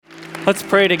Let's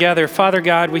pray together. Father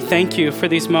God, we thank you for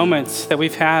these moments that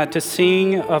we've had to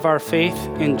sing of our faith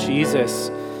in Jesus,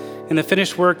 in the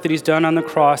finished work that he's done on the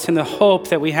cross, in the hope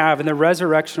that we have in the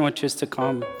resurrection which is to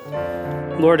come.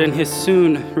 Lord, in his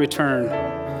soon return.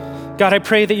 God, I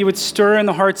pray that you would stir in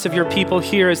the hearts of your people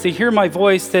here as they hear my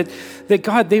voice, that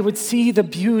God, they would see the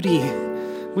beauty,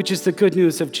 which is the good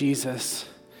news of Jesus.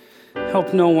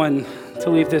 Help no one to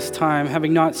leave this time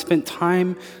having not spent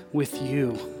time with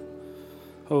you.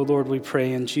 Oh Lord, we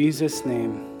pray in Jesus'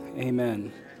 name,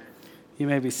 amen. You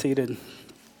may be seated.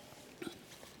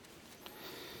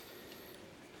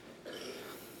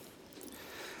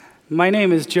 My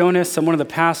name is Jonas. I'm one of the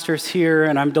pastors here,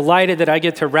 and I'm delighted that I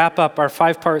get to wrap up our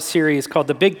 5-part series called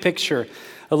The Big Picture,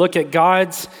 a look at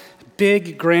God's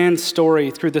big, grand story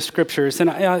through the scriptures.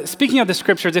 And speaking of the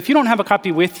scriptures, if you don't have a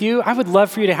copy with you, I would love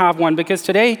for you to have one, because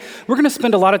today we're going to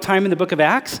spend a lot of time in the book of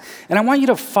Acts, and I want you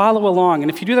to follow along.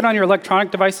 And if you do that on your electronic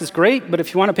device, it's great, but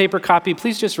if you want a paper copy,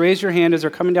 please just raise your hand as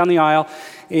they're coming down the aisle,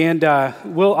 and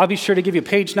I'll be sure to give you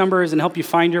page numbers and help you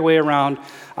find your way around.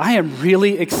 I am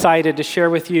really excited to share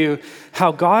with you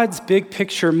how God's big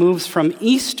picture moves from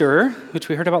Easter, which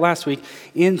we heard about last week,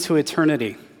 into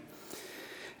eternity.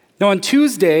 Now on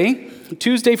Tuesday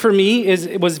for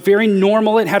me was very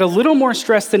normal. It had a little more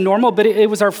stress than normal, but it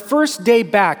was our first day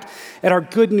back at our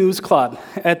Good News Club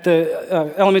at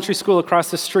the elementary school across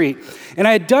the street. And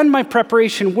I had done my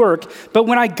preparation work, but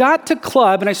when I got to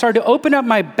club and I started to open up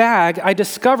my bag, I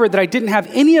discovered that I didn't have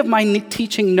any of my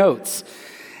teaching notes.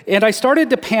 And I started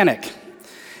to panic.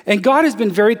 And God has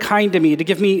been very kind to me to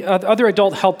give me other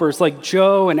adult helpers like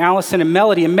Joe and Allison and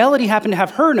Melody. And Melody happened to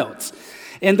have her notes.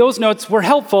 And those notes were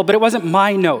helpful, but it wasn't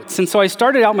my notes. And so I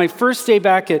started out my first day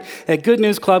back at Good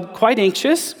News Club quite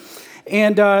anxious,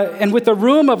 and with a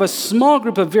room of a small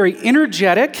group of very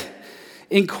energetic,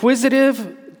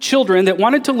 inquisitive children that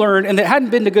wanted to learn and that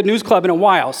hadn't been to Good News Club in a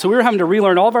while. So we were having to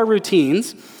relearn all of our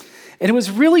routines. And it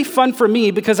was really fun for me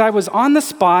because I was on the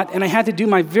spot and I had to do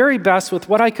my very best with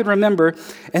what I could remember.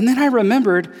 And then I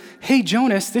remembered, hey,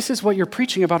 Jonas, this is what you're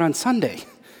preaching about on Sunday.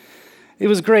 It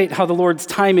was great how the Lord's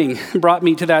timing brought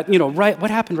me to that, right,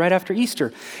 what happened right after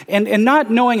Easter. And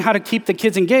not knowing how to keep the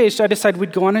kids engaged, I decided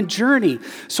we'd go on a journey.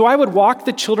 So I would walk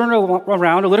the children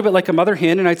around a little bit like a mother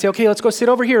hen, and I'd say, okay, let's go sit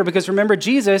over here, because remember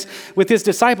Jesus, with his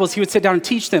disciples, he would sit down and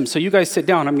teach them. So you guys sit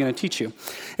down, I'm going to teach you.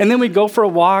 And then we'd go for a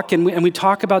walk, and we'd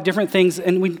talk about different things,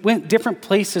 and we went different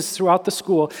places throughout the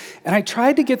school. And I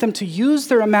tried to get them to use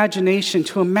their imagination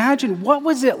to imagine what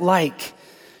was it like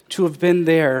to have been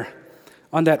there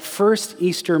on that first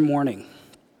Easter morning.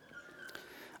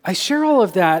 I share all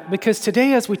of that because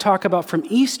today, as we talk about from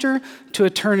Easter to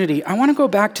eternity, I want to go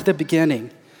back to the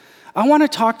beginning. I want to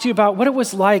talk to you about what it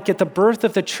was like at the birth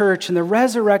of the church and the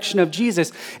resurrection of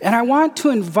Jesus. And I want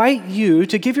to invite you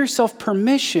to give yourself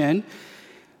permission,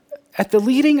 at the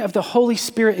leading of the Holy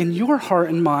Spirit in your heart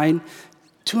and mind,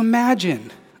 to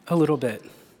imagine a little bit.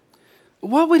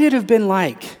 What would it have been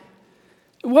like?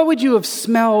 What would you have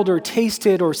smelled or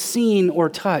tasted or seen or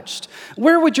touched?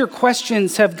 Where would your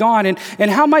questions have gone? And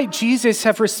how might Jesus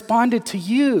have responded to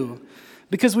you?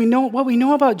 Because what we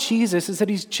know about Jesus is that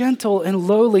he's gentle and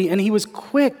lowly, and he was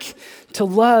quick to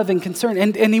love and concern,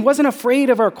 and he wasn't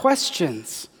afraid of our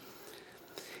questions.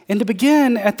 And to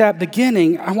begin at that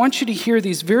beginning, I want you to hear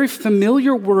these very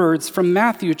familiar words from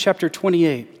Matthew chapter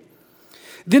 28.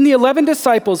 Then the 11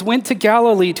 disciples went to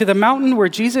Galilee, to the mountain where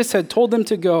Jesus had told them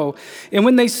to go. And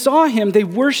when they saw him, they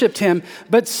worshiped him,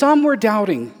 but some were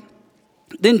doubting.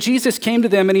 Then Jesus came to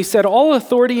them and he said, all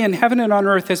authority in heaven and on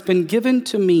earth has been given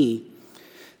to me.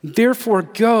 Therefore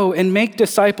go and make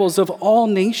disciples of all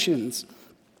nations,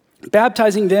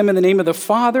 baptizing them in the name of the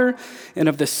Father and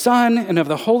of the Son and of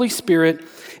the Holy Spirit,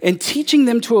 and teaching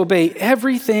them to obey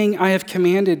everything I have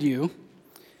commanded you.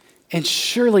 And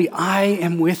surely I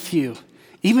am with you,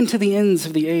 even to the ends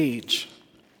of the age.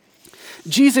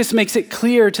 Jesus makes it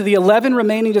clear to the 11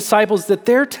 remaining disciples that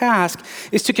their task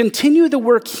is to continue the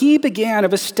work he began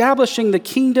of establishing the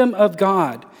kingdom of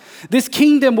God. This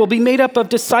kingdom will be made up of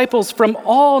disciples from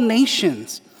all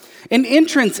nations. An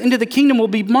entrance into the kingdom will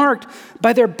be marked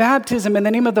by their baptism in the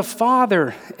name of the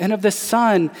Father and of the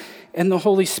Son and the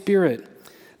Holy Spirit.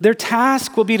 Their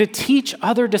task will be to teach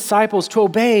other disciples to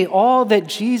obey all that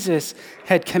Jesus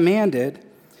had commanded.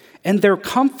 And their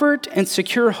comfort and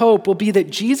secure hope will be that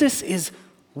Jesus is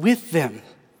with them,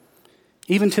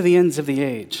 even to the ends of the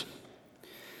age.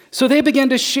 So they began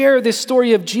to share this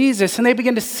story of Jesus, and they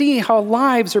began to see how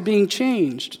lives are being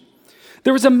changed.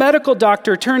 There was a medical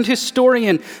doctor turned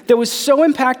historian that was so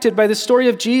impacted by the story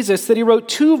of Jesus that he wrote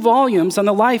 2 volumes on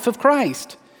the life of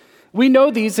Christ. We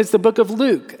know these as the book of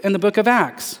Luke and the book of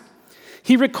Acts.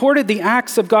 He recorded the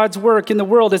acts of God's work in the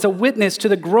world as a witness to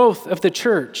the growth of the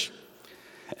church.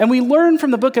 And we learn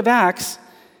from the book of Acts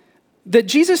that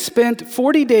Jesus spent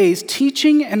 40 days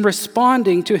teaching and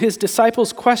responding to his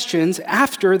disciples' questions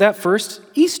after that first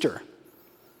Easter.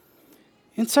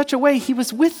 In such a way, he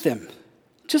was with them,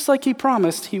 just like he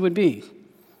promised he would be.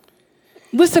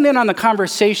 Listen in on the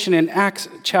conversation in Acts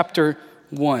chapter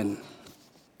 1.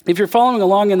 If you're following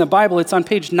along in the Bible, it's on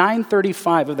page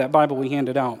 935 of that Bible we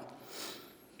handed out.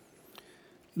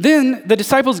 Then the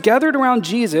disciples gathered around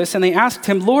Jesus and they asked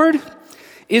him, "Lord,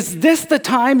 is this the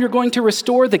time you're going to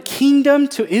restore the kingdom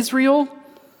to Israel?"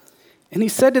 And he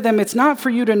said to them, "It's not for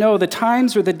you to know the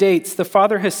times or the dates the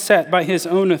Father has set by his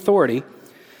own authority,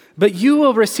 but you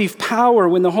will receive power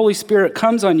when the Holy Spirit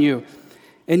comes on you,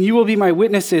 and you will be my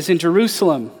witnesses in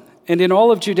Jerusalem and in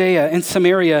all of Judea and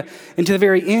Samaria and to the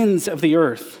very ends of the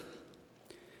earth."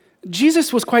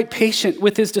 Jesus was quite patient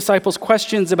with his disciples'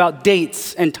 questions about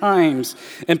dates and times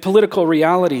and political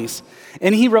realities.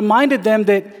 And he reminded them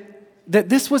that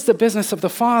this was the business of the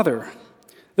Father.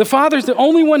 The Father's the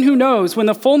only one who knows when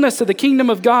the fullness of the kingdom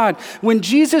of God, when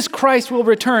Jesus Christ will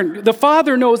return. The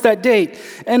Father knows that date.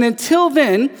 And until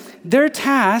then, their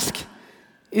task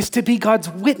is to be God's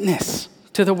witness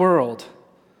to the world.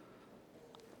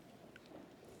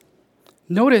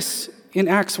 Notice in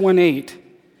Acts 1:8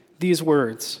 these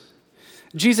words.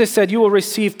 Jesus said, "You will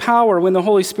receive power when the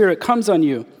Holy Spirit comes on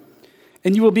you,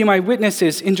 and you will be my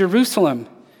witnesses in Jerusalem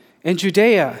and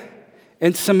Judea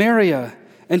and Samaria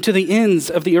and to the ends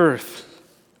of the earth."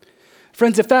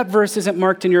 Friends, if that verse isn't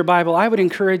marked in your Bible, I would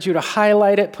encourage you to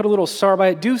highlight it, put a little star by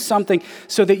it, do something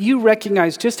so that you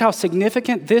recognize just how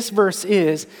significant this verse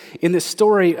is in the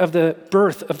story of the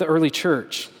birth of the early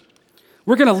church.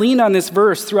 We're going to lean on this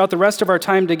verse throughout the rest of our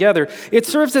time together. It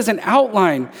serves as an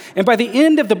outline, and by the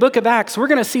end of the book of Acts, we're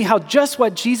going to see how just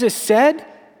what Jesus said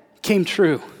came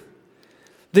true.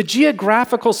 The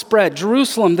geographical spread,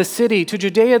 Jerusalem, the city, to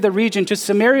Judea, the region, to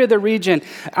Samaria, the region,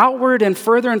 outward and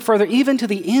further, even to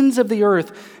the ends of the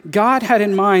earth, God had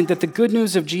in mind that the good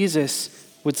news of Jesus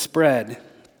would spread.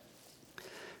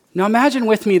 Now imagine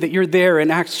with me that you're there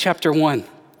in Acts chapter 1,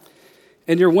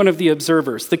 and you're one of the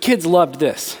observers. The kids loved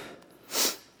this.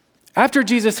 After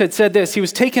Jesus had said this, he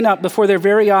was taken up before their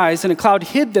very eyes, and a cloud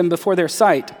hid them before their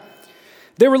sight.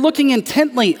 They were looking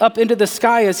intently up into the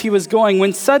sky as he was going,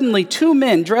 when suddenly 2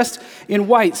 men dressed in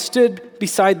white stood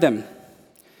beside them.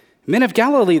 "Men of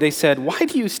Galilee," they said, "why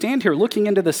do you stand here looking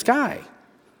into the sky?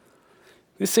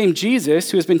 This same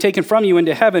Jesus who has been taken from you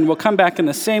into heaven will come back in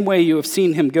the same way you have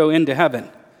seen him go into heaven."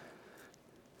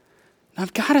 Now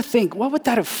I've got to think, what would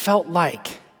that have felt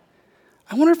like?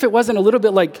 I wonder if it wasn't a little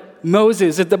bit like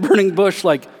Moses at the burning bush,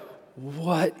 like,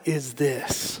 what is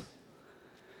this?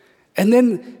 And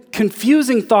then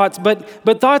confusing thoughts,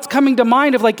 but thoughts coming to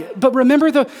mind of like, but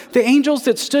remember the angels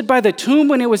that stood by the tomb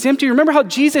when it was empty? Remember how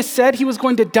Jesus said he was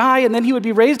going to die and then he would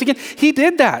be raised again? He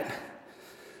did that.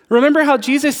 Remember how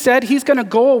Jesus said he's going to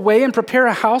go away and prepare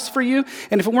a house for you?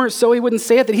 And if it weren't so, he wouldn't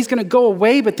say it, that he's going to go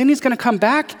away, but then he's going to come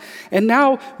back. And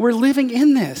now we're living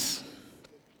in this.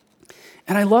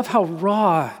 And I love how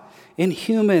raw and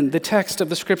human the text of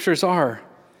the scriptures are.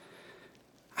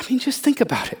 I mean, just think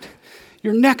about it.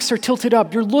 Your necks are tilted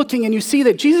up. You're looking and you see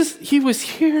that Jesus, he was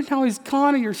here, now he's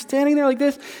gone, and you're standing there like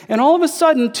this. And all of a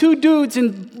sudden, 2 dudes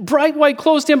in bright white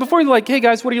clothes stand before you, like, "Hey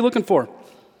guys, what are you looking for?"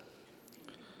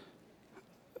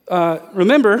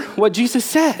 Remember what Jesus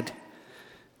said.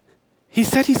 He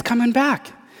said he's coming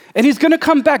back. And he's going to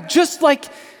come back just like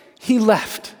he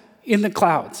left in the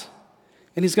clouds.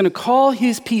 And he's going to call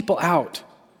his people out.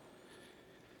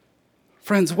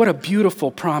 Friends, what a beautiful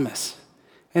promise.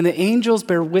 And the angels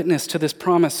bear witness to this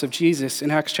promise of Jesus in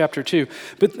Acts chapter 2,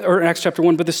 or Acts chapter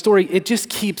 1. But the story, it just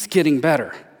keeps getting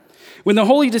better. When the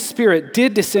Holy Spirit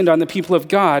did descend on the people of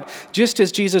God, just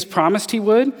as Jesus promised he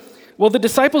would, well, the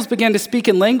disciples began to speak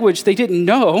in language they didn't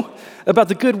know about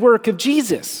the good work of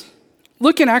Jesus.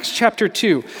 Look in Acts chapter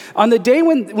 2. On the day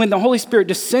when the Holy Spirit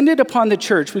descended upon the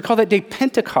church, we call that day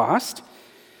Pentecost.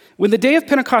 When the day of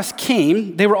Pentecost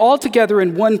came, they were all together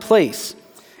in one place.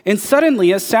 And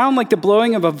suddenly a sound like the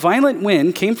blowing of a violent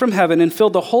wind came from heaven and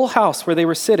filled the whole house where they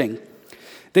were sitting.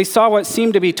 They saw what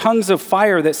seemed to be tongues of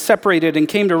fire that separated and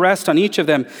came to rest on each of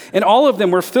them. And all of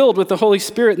them were filled with the Holy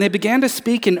Spirit, and they began to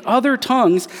speak in other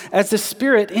tongues as the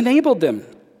Spirit enabled them.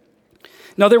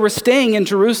 Now there were staying in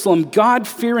Jerusalem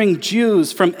God-fearing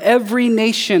Jews from every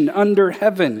nation under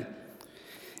heaven.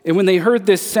 And when they heard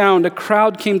this sound, a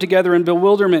crowd came together in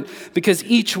bewilderment because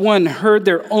each one heard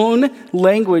their own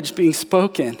language being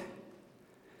spoken.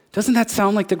 Doesn't that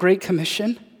sound like the Great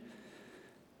Commission?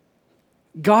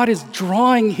 God is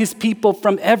drawing his people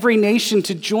from every nation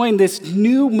to join this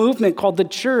new movement called the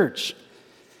church.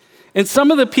 And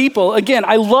some of the people, again,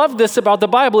 I love this about the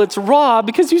Bible. It's raw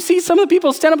because you see some of the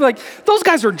people stand up and like, those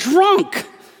guys are drunk.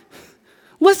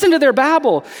 Listen to their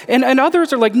babble. And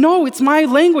others are like, no, it's my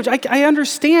language. I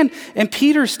understand. And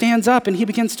Peter stands up and he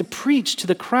begins to preach to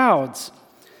the crowds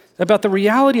about the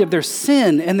reality of their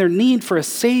sin and their need for a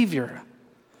Savior.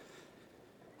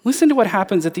 Listen to what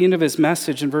happens at the end of his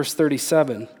message in verse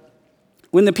 37.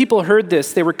 When the people heard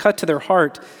this, they were cut to their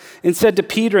heart and said to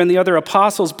Peter and the other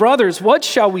apostles, "Brothers, what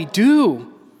shall we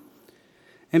do?"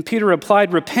 And Peter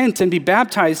replied, "Repent and be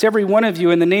baptized, every one of you,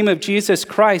 in the name of Jesus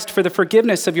Christ for the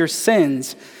forgiveness of your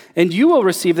sins, and you will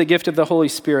receive the gift of the Holy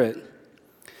Spirit.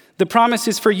 The promise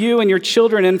is for you and your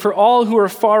children and for all who are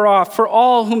far off, for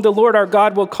all whom the Lord our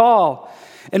God will call."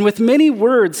 And with many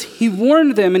words, he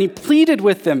warned them and he pleaded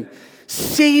with them,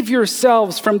 "Save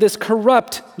yourselves from this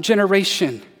corrupt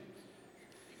generation."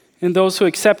 And those who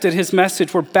accepted his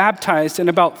message were baptized, and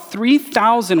about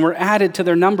 3,000 were added to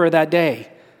their number that day.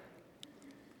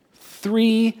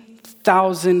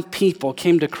 3,000 people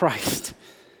came to Christ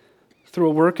through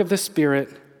a work of the Spirit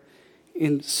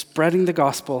in spreading the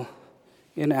gospel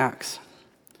in Acts.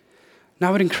 Now,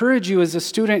 I would encourage you as a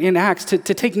student in Acts to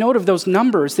take note of those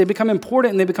numbers. They become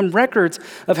important and they become records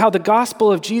of how the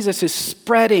gospel of Jesus is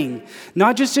spreading,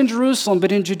 not just in Jerusalem,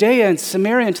 but in Judea and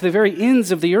Samaria and to the very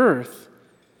ends of the earth.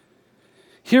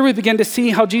 Here we begin to see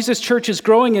how Jesus' church is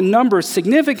growing in numbers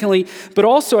significantly, but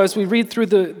also as we read through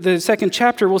the second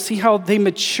chapter, we'll see how they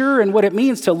mature and what it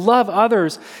means to love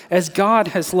others as God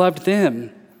has loved them.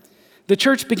 The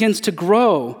church begins to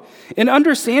grow. And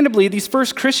understandably, these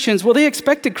first Christians, well, they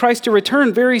expected Christ to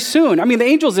return very soon. I mean, the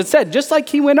angels had said, just like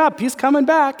he went up, he's coming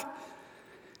back.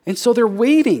 And so they're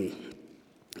waiting.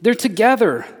 They're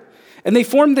together. And they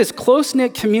form this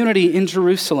close-knit community in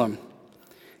Jerusalem.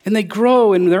 And they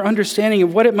grow in their understanding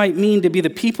of what it might mean to be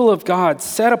the people of God,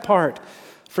 set apart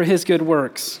for his good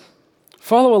works.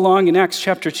 Follow along in Acts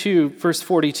chapter 2, verse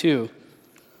 42.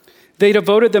 They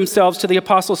devoted themselves to the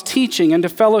apostles' teaching and to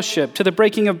fellowship, to the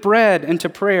breaking of bread and to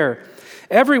prayer.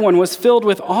 Everyone was filled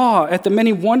with awe at the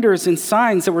many wonders and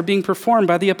signs that were being performed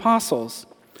by the apostles.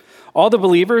 All the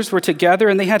believers were together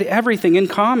and they had everything in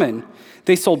common.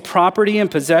 They sold property and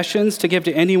possessions to give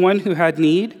to anyone who had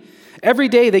need. Every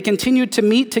day they continued to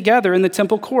meet together in the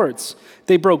temple courts.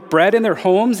 They broke bread in their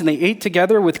homes and they ate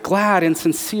together with glad and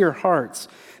sincere hearts.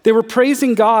 They were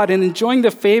praising God and enjoying the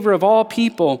favor of all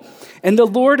people. And the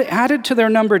Lord added to their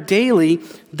number daily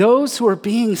those who were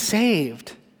being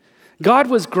saved. God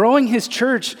was growing his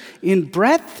church in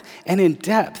breadth and in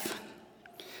depth.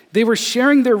 They were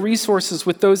sharing their resources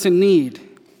with those in need.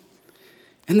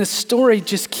 And the story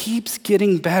just keeps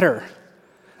getting better.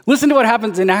 Listen to what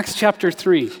happens in Acts chapter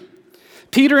 3.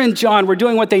 Peter and John were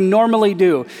doing what they normally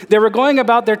do. They were going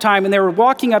about their time and they were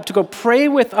walking up to go pray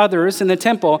with others in the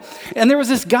temple. And there was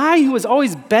this guy who was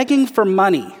always begging for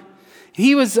money.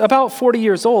 He was about 40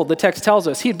 years old, the text tells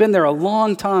us. He'd been there a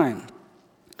long time.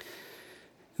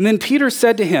 And then Peter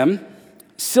said to him,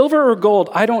 "Silver or gold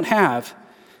I don't have,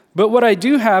 but what I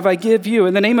do have I give you.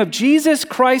 In the name of Jesus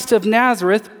Christ of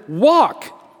Nazareth,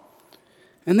 walk."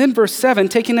 And then verse 7,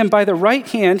 taking him by the right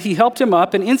hand, he helped him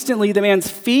up, and instantly the man's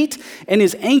feet and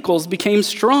his ankles became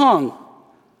strong.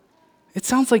 It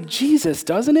sounds like Jesus,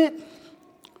 doesn't it?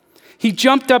 He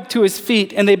jumped up to his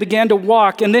feet, and they began to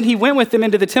walk, and then he went with them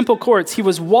into the temple courts. He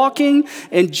was walking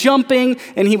and jumping,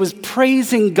 and he was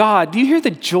praising God. Do you hear the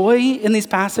joy in these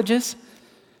passages?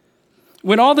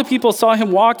 When all the people saw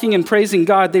him walking and praising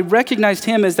God, they recognized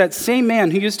him as that same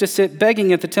man who used to sit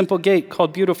begging at the temple gate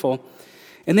called Beautiful.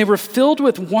 And they were filled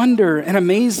with wonder and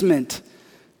amazement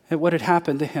at what had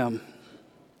happened to him.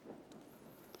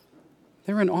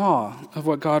 They were in awe of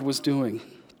what God was doing.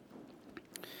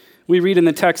 We read in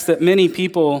the text that many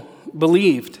people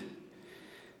believed.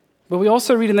 But we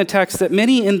also read in the text that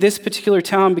many in this particular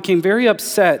town became very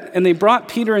upset, and they brought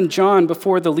Peter and John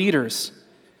before the leaders.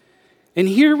 And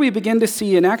here we begin to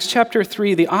see in Acts chapter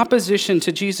 3 the opposition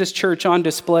to Jesus' church on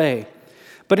display.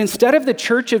 But instead of the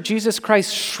church of Jesus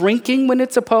Christ shrinking when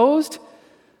it's opposed,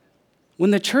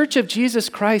 when the church of Jesus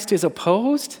Christ is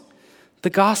opposed, the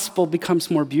gospel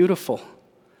becomes more beautiful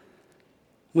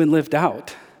when lived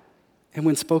out and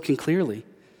when spoken clearly,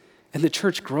 and the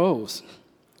church grows.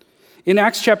 In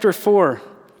Acts chapter 4,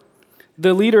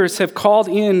 the leaders have called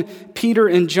in Peter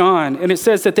and John, and it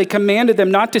says that they commanded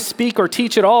them not to speak or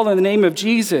teach at all in the name of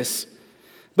Jesus.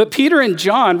 But Peter and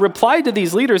John replied to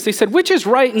these leaders. They said, "Which is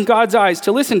right in God's eyes,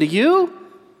 to listen to you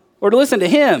or to listen to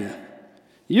him?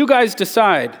 You guys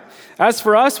decide. As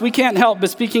for us, we can't help but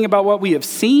speaking about what we have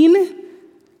seen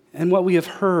and what we have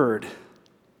heard."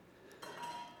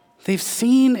 They've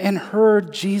seen and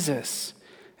heard Jesus,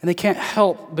 and they can't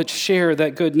help but share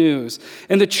that good news.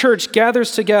 And the church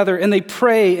gathers together, and they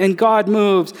pray, and God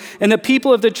moves. And the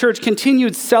people of the church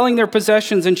continued selling their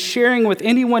possessions and sharing with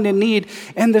anyone in need.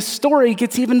 And the story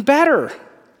gets even better.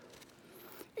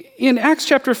 In Acts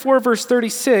chapter 4, verse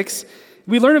 36,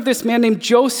 we learn of this man named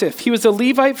Joseph. He was a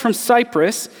Levite from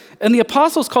Cyprus, and the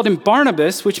apostles called him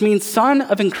Barnabas, which means son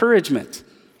of encouragement.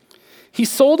 He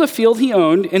sold a field he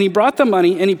owned, and he brought the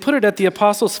money, and he put it at the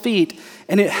apostles' feet,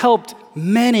 and it helped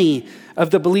many of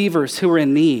the believers who were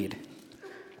in need.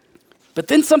 But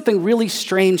then something really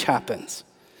strange happens.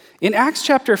 In Acts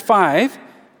chapter 5,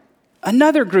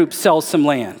 another group sells some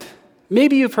land.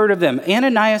 Maybe you've heard of them,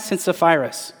 Ananias and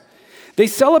Sapphira. They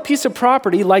sell a piece of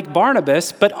property like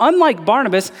Barnabas, but unlike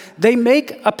Barnabas, they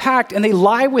make a pact and they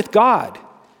lie with God.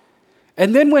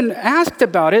 And then when asked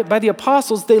about it by the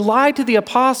apostles, they lie to the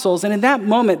apostles, and in that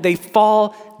moment, they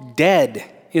fall dead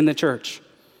in the church.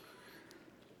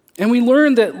 And we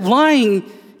learn that lying,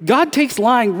 God takes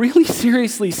lying really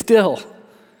seriously still.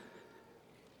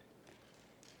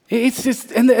 It's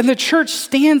just, and the church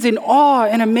stands in awe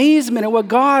and amazement at what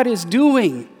God is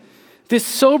doing. This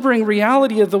sobering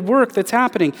reality of the work that's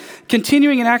happening.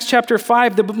 Continuing in Acts chapter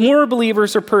 5, the more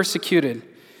believers are persecuted.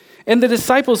 And the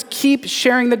disciples keep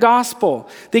sharing the gospel.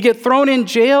 They get thrown in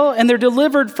jail, and they're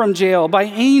delivered from jail by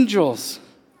angels.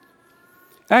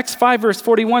 Acts 5, verse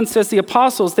 41 says the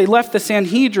apostles, they left the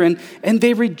Sanhedrin, and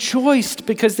they rejoiced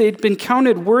because they had been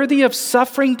counted worthy of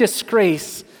suffering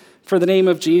disgrace for the name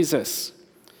of Jesus.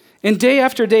 And day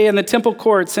after day in the temple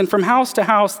courts and from house to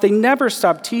house, they never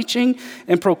stopped teaching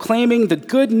and proclaiming the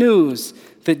good news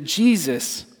that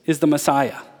Jesus is the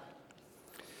Messiah.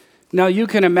 Now you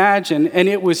can imagine, and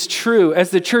it was true, as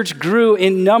the church grew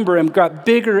in number and got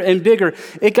bigger and bigger,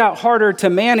 it got harder to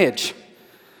manage.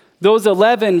 Those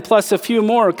 11 plus a few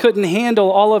more couldn't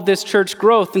handle all of this church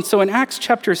growth. And so in Acts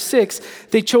chapter 6,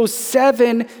 they chose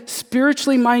 7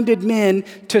 spiritually minded men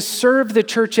to serve the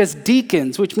church as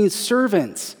deacons, which means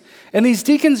servants. And these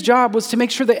deacons' job was to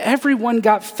make sure that everyone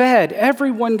got fed,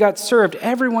 everyone got served,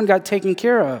 everyone got taken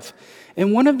care of.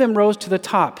 And one of them rose to the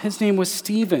top. His name was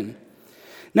Stephen.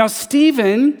 Now,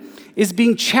 Stephen is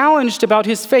being challenged about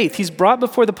his faith. He's brought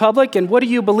before the public, and what do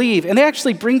you believe? And they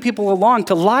actually bring people along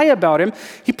to lie about him.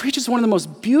 He preaches one of the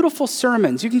most beautiful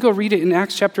sermons. You can go read it in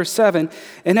Acts chapter 7.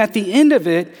 And at the end of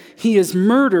it, he is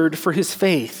murdered for his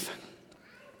faith.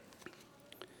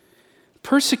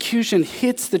 Persecution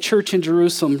hits the church in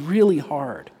Jerusalem really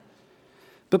hard.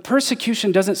 But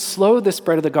persecution doesn't slow the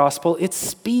spread of the gospel, it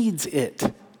speeds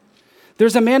it.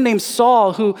 There's a man named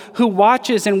Saul who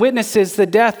watches and witnesses the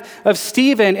death of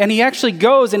Stephen, and he actually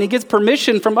goes and he gets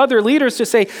permission from other leaders to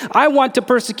say, I want to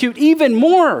persecute even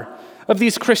more of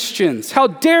these Christians. How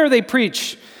dare they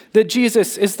preach that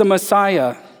Jesus is the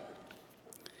Messiah?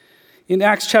 In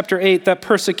Acts chapter 8, that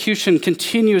persecution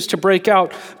continues to break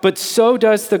out, but so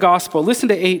does the gospel. Listen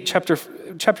to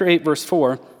chapter 8, verse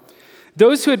 4.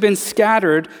 Those who had been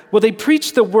scattered, well, they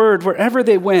preached the word wherever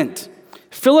they went.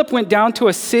 Philip went down to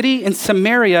a city in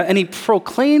Samaria, and he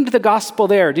proclaimed the gospel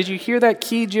there. Did you hear that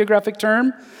key geographic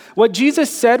term? What Jesus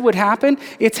said would happen,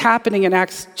 it's happening in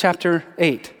Acts chapter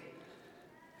 8.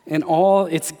 And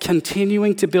it's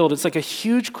continuing to build. It's like a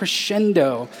huge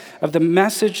crescendo of the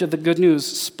message of the good news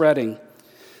spreading.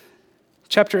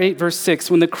 Chapter 8, verse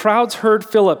 6, when the crowds heard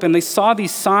Philip and they saw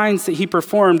these signs that he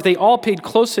performed, they all paid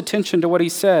close attention to what he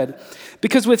said.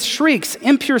 Because with shrieks,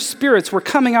 impure spirits were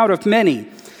coming out of many.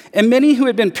 And many who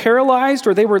had been paralyzed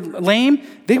or they were lame,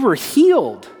 they were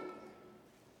healed.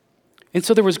 And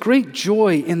so there was great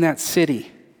joy in that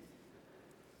city.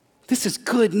 This is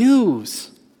good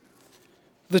news.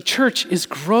 The church is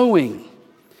growing.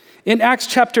 In Acts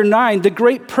chapter 9, the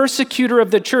great persecutor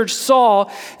of the church,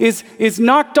 Saul, is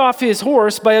knocked off his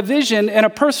horse by a vision and a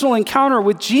personal encounter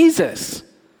with Jesus.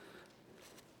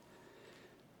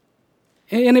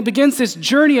 And it begins this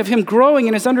journey of him growing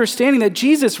in his understanding that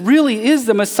Jesus really is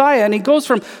the Messiah. And he goes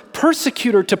from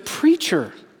persecutor to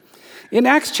preacher. In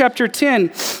Acts chapter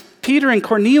 10, Peter and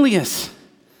Cornelius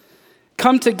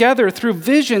come together through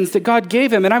visions that God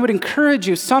gave him. And I would encourage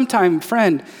you sometime,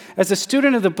 friend, as a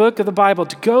student of the book of the Bible,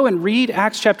 to go and read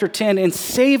Acts chapter 10 and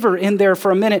savor in there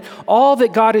for a minute all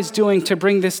that God is doing to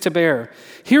bring this to bear.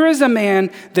 Here is a man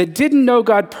that didn't know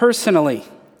God personally,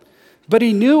 but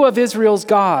he knew of Israel's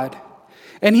God.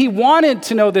 And he wanted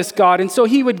to know this God. And so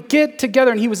he would get together,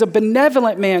 and he was a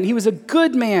benevolent man. He was a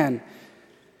good man.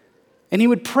 And he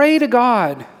would pray to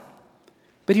God,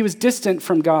 but he was distant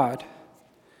from God.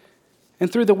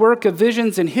 And through the work of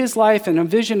visions in his life and a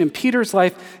vision in Peter's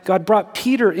life, God brought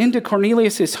Peter into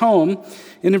Cornelius' home.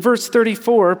 And in verse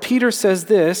 34, Peter says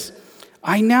this,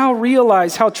 I now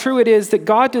realize how true it is that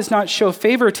God does not show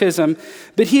favoritism,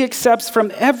 but he accepts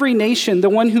from every nation the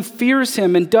one who fears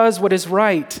him and does what is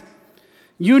right.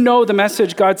 You know the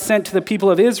message God sent to the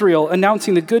people of Israel,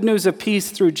 announcing the good news of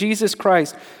peace through Jesus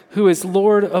Christ, who is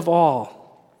Lord of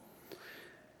all.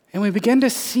 And we begin to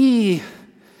see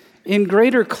in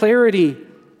greater clarity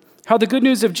how the good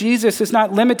news of Jesus is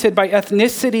not limited by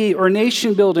ethnicity or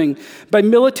nation building, by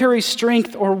military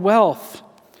strength or wealth.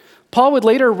 Paul would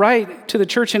later write to the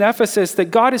church in Ephesus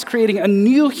that God is creating a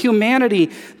new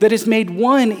humanity that is made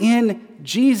one in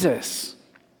Jesus.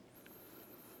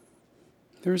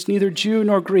 There is neither Jew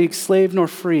nor Greek, slave nor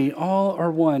free. All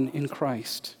are one in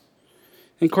Christ.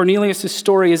 And Cornelius'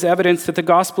 story is evidence that the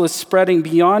gospel is spreading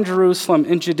beyond Jerusalem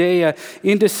and Judea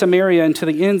into Samaria and to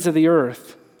the ends of the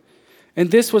earth. And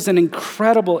this was an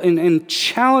incredible and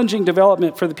challenging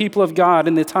development for the people of God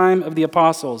in the time of the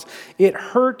apostles. It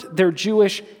hurt their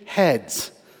Jewish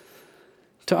heads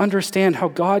to understand how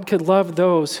God could love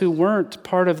those who weren't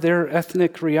part of their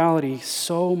ethnic reality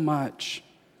so much.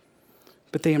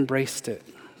 But they embraced it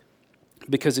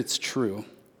because it's true.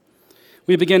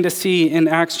 We begin to see in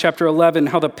Acts chapter 11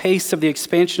 how the pace of the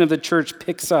expansion of the church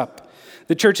picks up.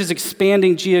 The church is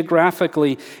expanding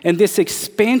geographically, and this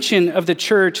expansion of the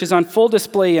church is on full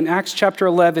display in Acts chapter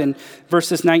 11,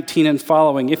 verses 19 and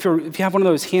following. If you have one of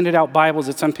those handed out Bibles,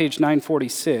 it's on page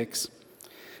 946.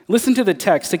 Listen to the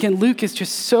text. Again, Luke is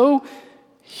just so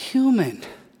human.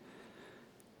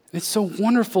 It's so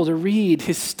wonderful to read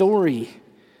his story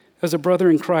as a brother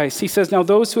in Christ. He says, now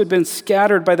those who had been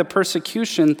scattered by the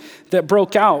persecution that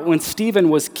broke out when Stephen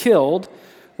was killed,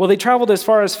 well, they traveled as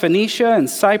far as Phoenicia and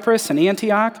Cyprus and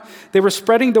Antioch. They were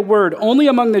spreading the word only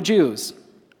among the Jews.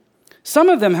 Some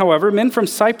of them, however, men from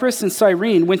Cyprus and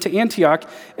Cyrene, went to Antioch,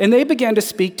 and they began to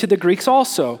speak to the Greeks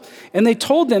also. And they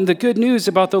told them the good news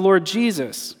about the Lord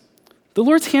Jesus. The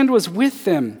Lord's hand was with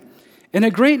them, and a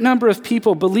great number of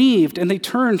people believed, and they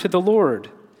turned to the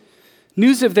Lord.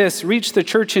 News of this reached the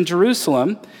church in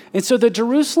Jerusalem, and so the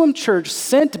Jerusalem church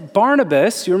sent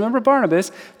Barnabas, you remember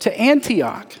Barnabas, to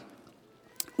Antioch.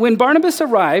 When Barnabas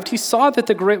arrived, he saw that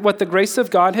what the grace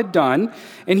of God had done,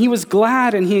 and he was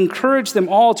glad, and he encouraged them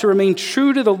all to remain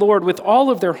true to the Lord with all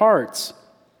of their hearts.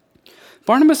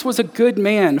 Barnabas was a good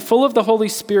man, full of the Holy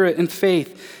Spirit and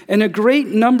faith, and a great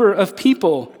number of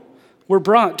people were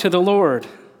brought to the Lord.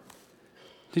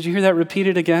 Did you hear that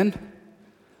repeated again?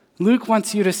 Luke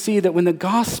wants you to see that when the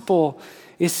gospel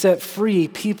is set free,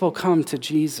 people come to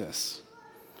Jesus.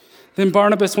 Then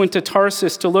Barnabas went to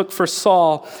Tarsus to look for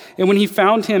Saul, and when he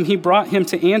found him, he brought him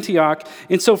to Antioch.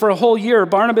 And so for a whole year,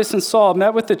 Barnabas and Saul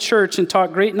met with the church and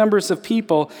taught great numbers of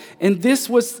people. And this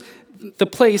was the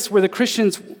place where the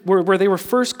Christians where they were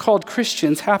first called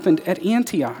Christians, happened at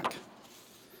Antioch.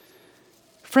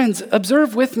 Friends,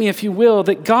 observe with me, if you will,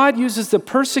 that God uses the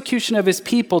persecution of his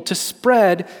people to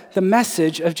spread the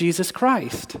message of Jesus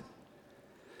Christ.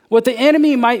 What the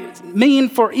enemy might mean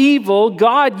for evil,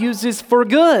 God uses for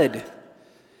good.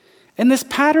 And this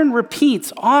pattern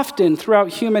repeats often throughout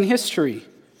human history.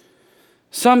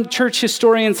 Some church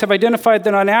historians have identified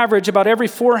that on average, about every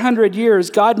 400 years,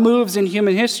 God moves in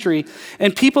human history,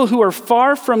 and people who are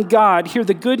far from God hear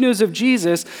the good news of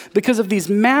Jesus because of these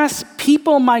mass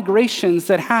people migrations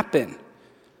that happen.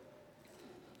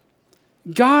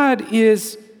 God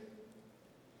is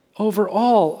over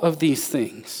all of these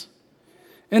things.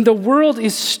 And the world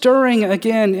is stirring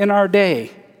again in our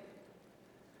day.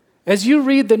 As you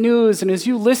read the news and as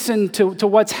you listen to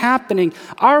what's happening,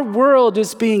 our world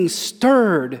is being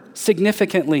stirred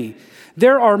significantly.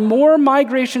 There are more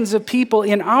migrations of people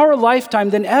in our lifetime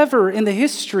than ever in the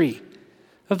history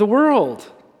of the world.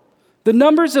 The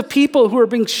numbers of people who are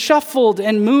being shuffled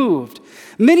and moved.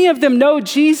 Many of them know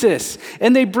Jesus,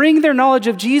 and they bring their knowledge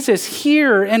of Jesus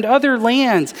here and other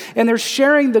lands, and they're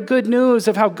sharing the good news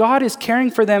of how God is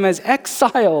caring for them as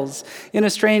exiles in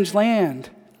a strange land.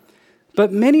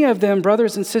 But many of them,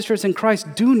 brothers and sisters in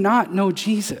Christ, do not know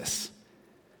Jesus,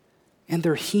 and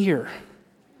they're here.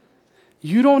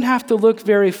 You don't have to look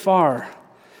very far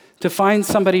to find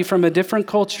somebody from a different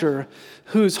culture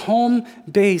whose home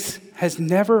base has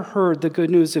never heard the good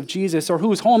news of Jesus, or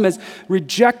whose home has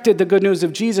rejected the good news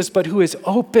of Jesus, but who is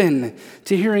open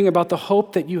to hearing about the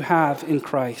hope that you have in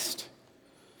Christ.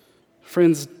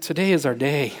 Friends, today is our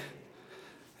day,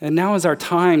 and now is our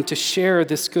time to share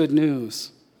this good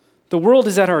news. The world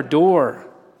is at our door,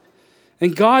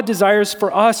 and God desires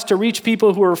for us to reach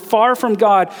people who are far from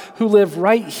God, who live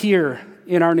right here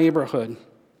in our neighborhood.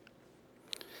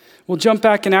 We'll jump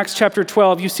back in Acts chapter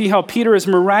 12. You see how Peter is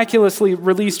miraculously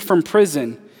released from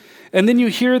prison. And then you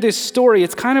hear this story.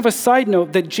 It's kind of a side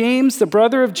note that James, the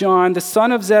brother of John, the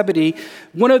son of Zebedee,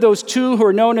 one of those two who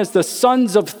are known as the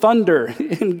sons of thunder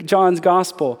in John's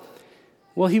gospel,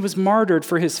 well, he was martyred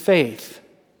for his faith.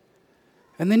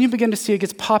 And then you begin to see it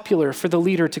gets popular for the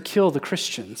leader to kill the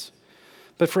Christians.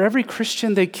 But for every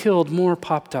Christian they killed, more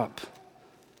popped up.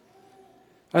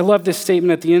 I love this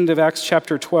statement at the end of Acts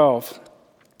chapter 12.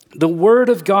 The word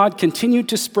of God continued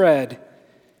to spread,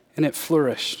 and it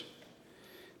flourished.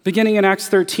 Beginning in Acts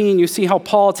 13, you see how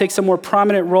Paul takes a more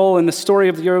prominent role in the story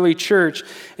of the early church.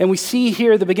 And we see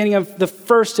here the beginning of the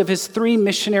first of his 3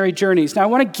 missionary journeys. Now, I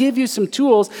want to give you some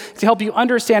tools to help you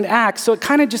understand Acts so it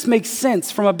kind of just makes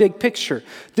sense from a big picture.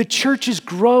 The church is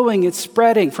growing, it's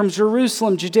spreading from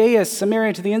Jerusalem, Judea,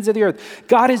 Samaria to the ends of the earth.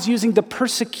 God is using the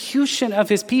persecution of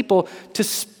his people to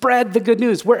spread the good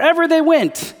news. Wherever they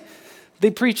went,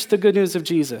 they preached the good news of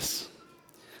Jesus.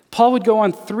 Paul would go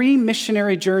on 3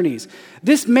 missionary journeys.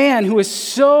 This man who is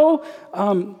so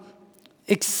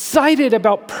excited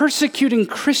about persecuting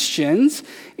Christians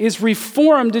is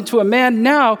reformed into a man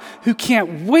now who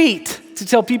can't wait to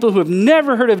tell people who have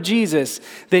never heard of Jesus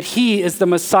that he is the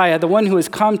Messiah, the one who has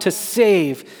come to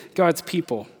save God's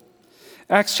people.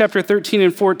 Acts chapter 13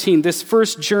 and 14, this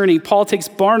first journey, Paul takes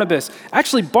Barnabas.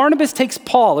 Actually, Barnabas takes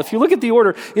Paul. If you look at the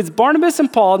order, it's Barnabas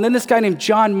and Paul, and then this guy named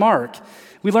John Mark.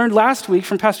 We learned last week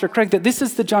from Pastor Craig that this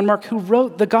is the John Mark who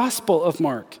wrote the Gospel of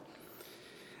Mark.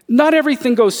 Not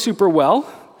everything goes super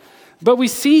well, but we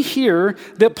see here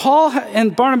that Paul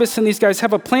and Barnabas and these guys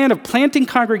have a plan of planting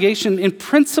congregation in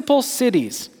principal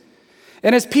cities.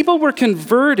 And as people were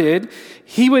converted,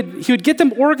 he would get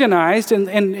them organized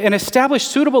and establish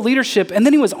suitable leadership, and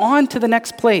then he was on to the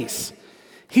next place.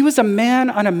 He was a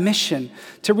man on a mission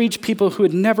to reach people who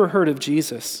had never heard of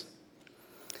Jesus.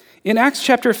 In Acts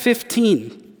chapter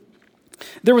 15,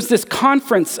 there was this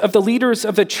conference of the leaders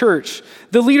of the church.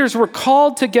 The leaders were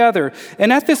called together,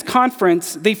 and at this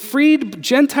conference, they freed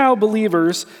Gentile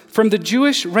believers from the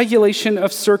Jewish regulation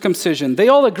of circumcision. They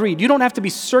all agreed, you don't have to be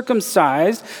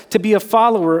circumcised to be a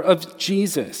follower of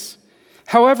Jesus.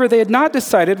 However, they had not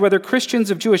decided whether Christians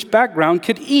of Jewish background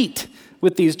could eat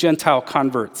with these Gentile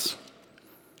converts.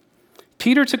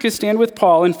 Peter took his stand with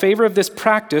Paul in favor of this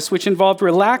practice, which involved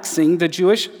relaxing the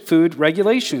Jewish food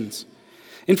regulations.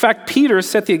 In fact, Peter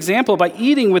set the example by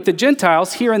eating with the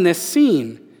Gentiles here in this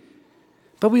scene.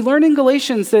 But we learn in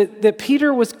Galatians that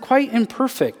Peter was quite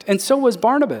imperfect, and so was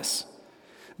Barnabas.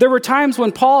 There were times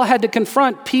when Paul had to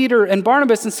confront Peter and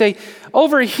Barnabas and say,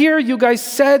 over here you guys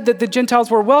said that the Gentiles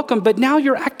were welcome, but now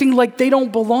you're acting like they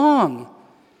don't belong.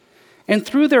 And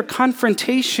through their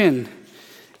confrontation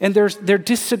and their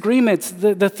disagreements,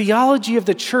 the theology of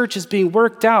the church is being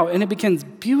worked out, and it becomes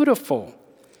beautiful.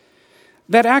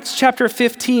 That Acts chapter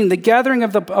 15, the gathering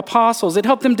of the apostles, it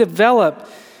helped them develop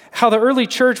how the early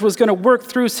church was going to work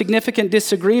through significant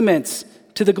disagreements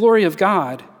to the glory of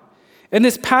God. And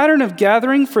this pattern of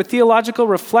gathering for theological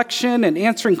reflection and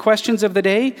answering questions of the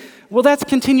day, well, that's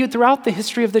continued throughout the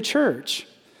history of the church.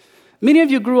 Many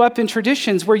of you grew up in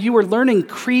traditions where you were learning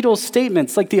creedal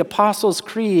statements like the Apostles'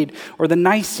 Creed or the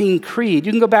Nicene Creed.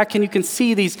 You can go back and you can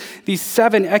see these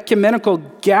 7 ecumenical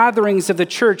gatherings of the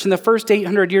church in the first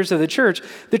 800 years of the church.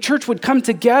 The church would come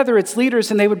together, its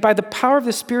leaders, and they would, by the power of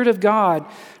the Spirit of God,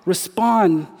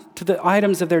 respond to the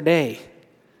items of their day.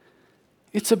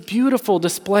 It's a beautiful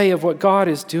display of what God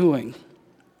is doing.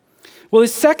 Well,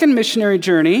 his second missionary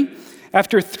journey,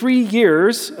 after 3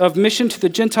 years of mission to the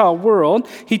Gentile world,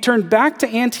 he turned back to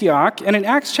Antioch, and in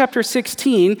Acts chapter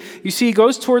 16, you see he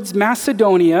goes towards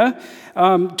Macedonia,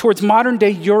 towards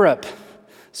modern-day Europe.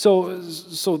 So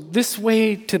this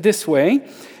way to this way,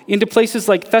 into places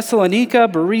like Thessalonica,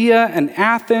 Berea, and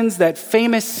Athens, that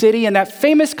famous city, and that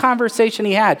famous conversation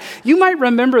he had. You might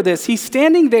remember this. He's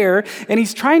standing there, and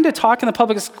he's trying to talk in the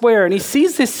public square, and he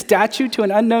sees this statue to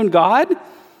an unknown God.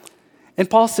 And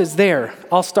Paul says, there,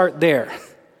 I'll start there.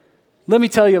 Let me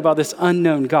tell you about this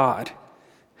unknown God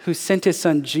who sent his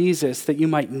son Jesus that you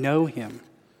might know him.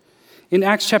 In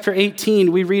Acts chapter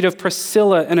 18, we read of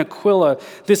Priscilla and Aquila,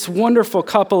 this wonderful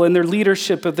couple in their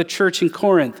leadership of the church in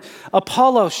Corinth.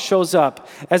 Apollos shows up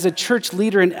as a church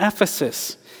leader in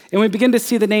Ephesus, and we begin to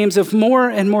see the names of more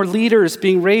and more leaders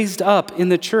being raised up in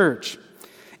the church.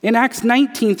 In Acts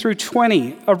 19 through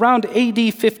 20, around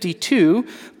AD 52,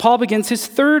 Paul begins his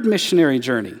third missionary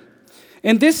journey.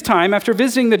 And this time, after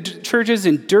visiting the churches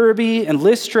in Derbe and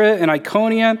Lystra and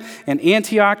Iconium and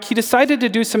Antioch, he decided to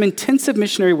do some intensive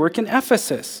missionary work in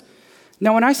Ephesus.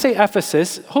 Now, when I say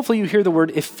Ephesus, hopefully you hear the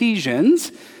word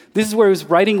Ephesians. This is where he was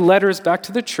writing letters back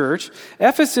to the church.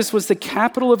 Ephesus was the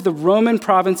capital of the Roman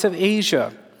province of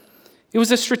Asia. It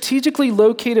was a strategically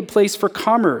located place for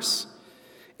commerce.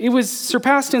 It was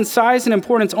surpassed in size and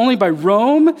importance only by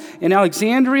Rome and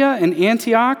Alexandria and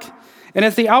Antioch. And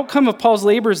as the outcome of Paul's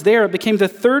labors there, it became the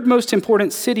third most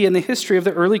important city in the history of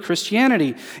the early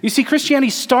Christianity. You see, Christianity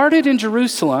started in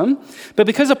Jerusalem, but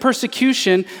because of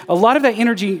persecution, a lot of that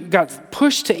energy got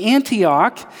pushed to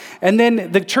Antioch, and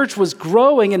then the church was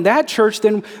growing, and that church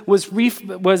then was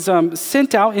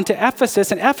sent out into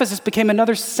Ephesus, and Ephesus became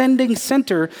another sending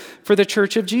center for the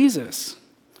church of Jesus.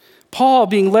 Paul,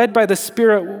 being led by the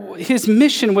Spirit, his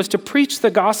mission was to preach the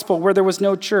gospel where there was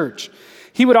no church.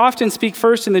 He would often speak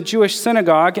first in the Jewish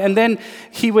synagogue, and then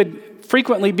he would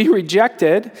frequently be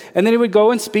rejected, and then he would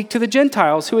go and speak to the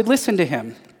Gentiles who would listen to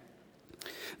him.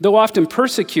 Though often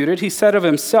persecuted, he said of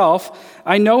himself,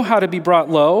 "I know how to be brought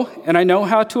low, and I know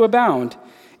how to abound.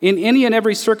 In any and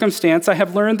every circumstance, I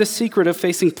have learned the secret of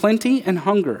facing plenty and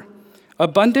hunger,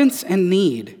 abundance and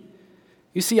need.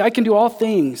 You see, I can do all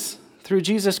things through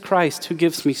Jesus Christ who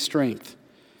gives me strength."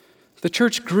 The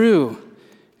church grew,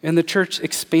 and the church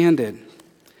expanded.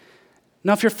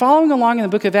 Now, if you're following along in the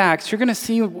book of Acts, you're going to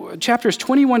see chapters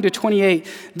 21 to 28,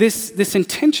 this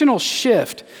intentional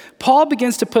shift. Paul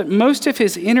begins to put most of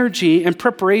his energy and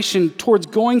preparation towards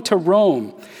going to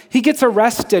Rome. He gets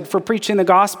arrested for preaching the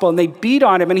gospel, and they beat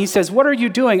on him, and he says, "What are you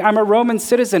doing? I'm a Roman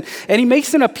citizen." And he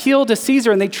makes an appeal to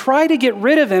Caesar, and they try to get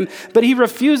rid of him, but he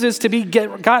refuses to be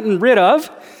gotten rid of.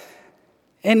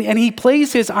 And he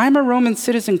plays his "I'm a Roman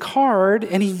citizen" card,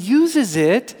 and he uses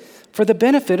it for the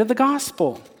benefit of the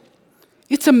gospel.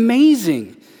 It's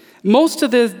amazing. Most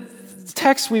of the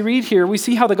text we read here, we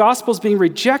see how the gospel is being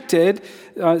rejected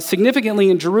significantly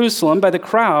in Jerusalem by the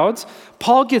crowds.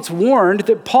 Paul gets warned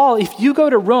that, Paul, if you go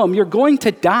to Rome, you're going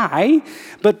to die.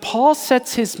 But Paul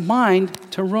sets his mind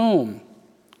to Rome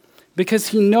because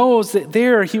he knows that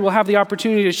there he will have the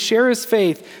opportunity to share his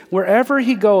faith wherever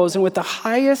he goes and with the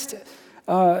highest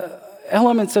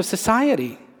elements of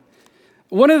society.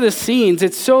 One of the scenes,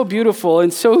 it's so beautiful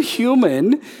and so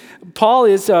human. Paul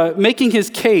is making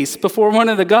his case before one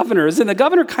of the governors, and the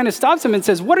governor kind of stops him and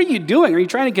says, "What are you doing? Are you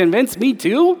trying to convince me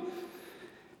too?"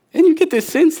 And you get this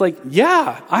sense like,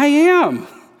 yeah, I am.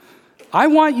 I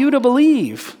want you to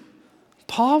believe.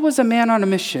 Paul was a man on a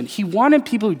mission. He wanted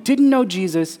people who didn't know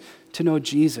Jesus to know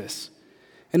Jesus.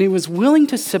 And he was willing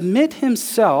to submit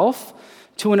himself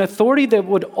to an authority that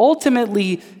would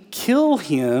ultimately kill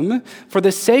him for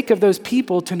the sake of those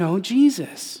people to know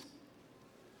Jesus.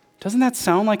 Doesn't that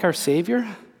sound like our Savior?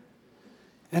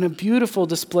 And a beautiful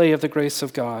display of the grace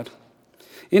of God.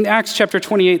 In Acts chapter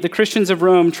 28, the Christians of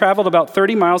Rome traveled about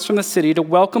 30 miles from the city to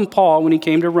welcome Paul when he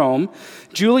came to Rome.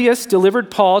 Julius delivered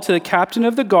Paul to the captain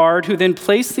of the guard, who then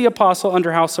placed the apostle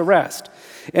under house arrest.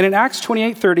 And in Acts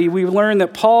 28:30, we learn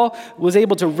that Paul was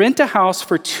able to rent a house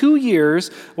for 2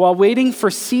 years while waiting for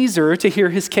Caesar to hear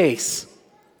his case.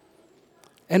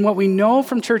 And what we know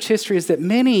from church history is that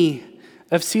many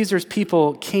of Caesar's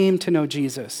people came to know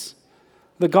Jesus.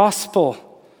 The gospel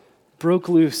broke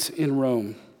loose in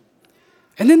Rome.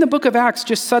 And then the book of Acts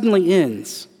just suddenly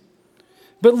ends.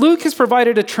 But Luke has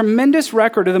provided a tremendous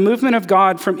record of the movement of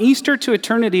God from Easter to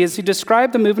eternity as he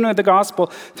described the movement of the gospel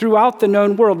throughout the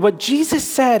known world. What Jesus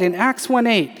said in Acts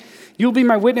 1:8, "You'll be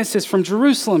my witnesses from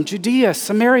Jerusalem, Judea,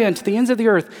 Samaria, and to the ends of the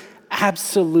earth,"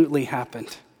 absolutely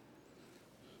happened.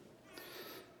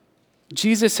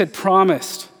 Jesus had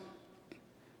promised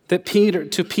that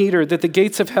Peter that the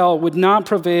gates of hell would not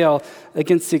prevail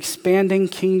against the expanding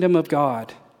kingdom of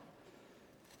God.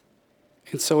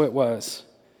 And so it was.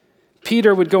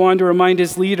 Peter would go on to remind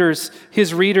his readers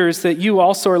that you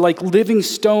also are like living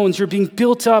stones. You're being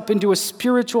built up into a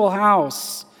spiritual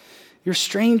house. You're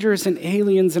strangers and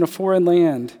aliens in a foreign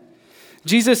land.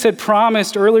 Jesus had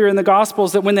promised earlier in the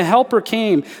Gospels that when the Helper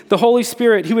came, the Holy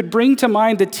Spirit, he would bring to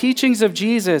mind the teachings of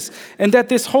Jesus, and that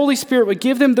this Holy Spirit would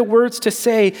give them the words to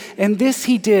say, and this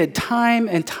he did time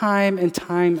and time and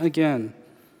time again.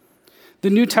 The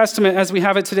New Testament, as we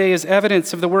have it today, is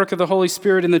evidence of the work of the Holy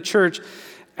Spirit in the church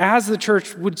as the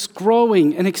church was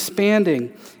growing and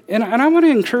expanding. And I want to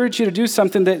encourage you to do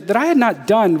something that I had not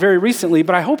done very recently,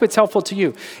 but I hope it's helpful to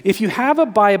you. If you have a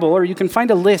Bible or you can find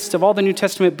a list of all the New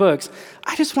Testament books,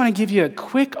 I just want to give you a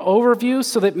quick overview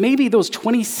so that maybe those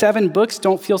 27 books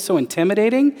don't feel so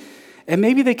intimidating, and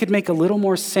maybe they could make a little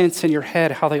more sense in your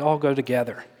head how they all go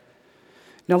together.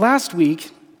 Now, last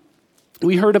week,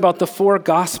 we heard about the 4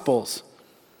 Gospels.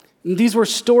 These were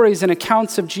stories and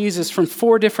accounts of Jesus from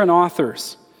 4 different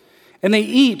authors. And they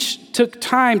each took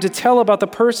time to tell about the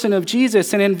person of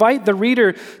Jesus and invite the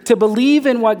reader to believe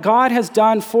in what God has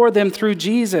done for them through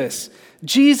Jesus.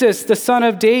 Jesus, the son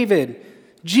of David.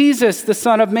 Jesus, the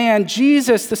son of man.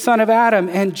 Jesus, the son of Adam.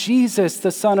 And Jesus,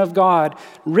 the son of God.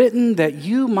 Written that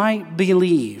you might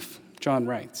believe. John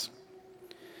writes.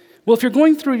 Well, if you're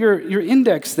going through your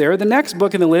index there, the next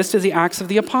book in the list is the Acts of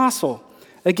the Apostle.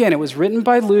 Again, it was written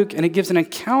by Luke, and it gives an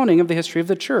accounting of the history of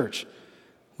the church.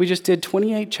 We just did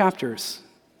 28 chapters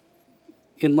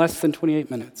in less than 28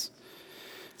 minutes.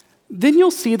 Then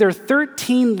you'll see there are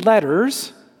 13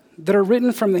 letters that are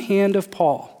written from the hand of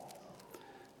Paul.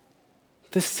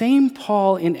 The same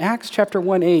Paul in Acts chapter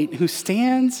 1:8 who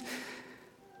stands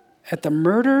at the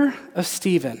murder of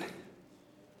Stephen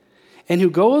and who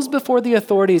goes before the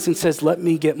authorities and says, let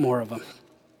me get more of them,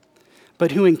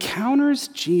 but who encounters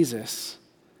Jesus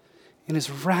and is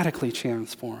radically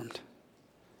transformed.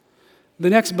 The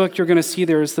next book you're going to see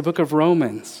there is the book of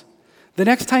Romans. The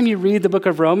next time you read the book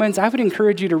of Romans, I would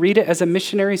encourage you to read it as a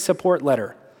missionary support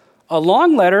letter. A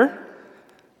long letter,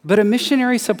 but a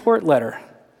missionary support letter.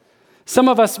 Some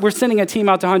of us, we're sending a team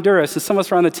out to Honduras, and some of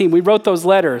us are on the team. We wrote those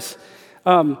letters.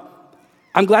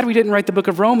 I'm glad we didn't write the book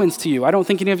of Romans to you. I don't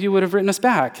think any of you would have written us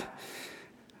back.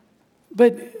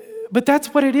 But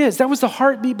that's what it is. That was the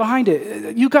heartbeat behind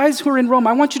it. You guys who are in Rome,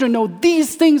 I want you to know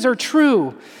these things are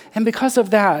true. And because of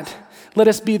that, let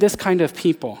us be this kind of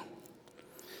people.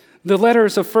 The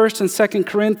letters of 1st and 2nd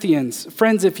Corinthians.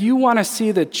 Friends, if you want to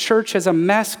see the church as a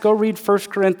mess, go read 1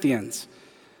 Corinthians.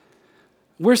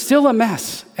 We're still a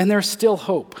mess, and there's still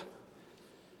hope.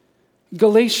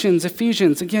 Galatians,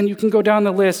 Ephesians, again, you can go down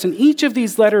the list, and each of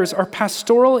these letters are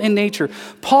pastoral in nature.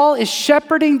 Paul is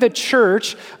shepherding the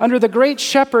church under the great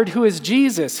shepherd who is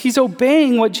Jesus. He's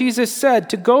obeying what Jesus said,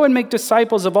 to go and make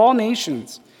disciples of all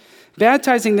nations,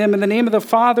 baptizing them in the name of the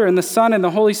Father and the Son and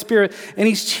the Holy Spirit, and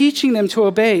he's teaching them to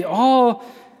obey all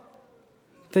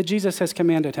that Jesus has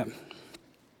commanded him.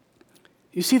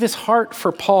 You see this heart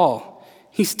for Paul.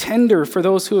 He's tender for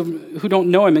those who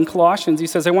don't know him. In Colossians, he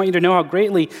says, I want you to know how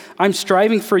greatly I'm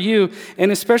striving for you,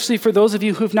 and especially for those of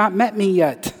you who have not met me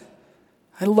yet.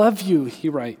 I love you, he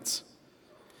writes.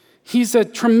 He's a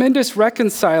tremendous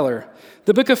reconciler.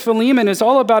 The book of Philemon is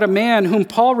all about a man whom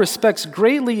Paul respects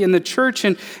greatly in the church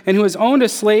and who has owned a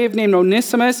slave named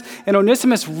Onesimus, and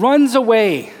Onesimus runs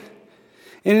away.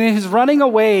 And in his running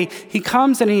away, he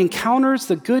comes and he encounters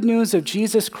the good news of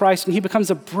Jesus Christ, and he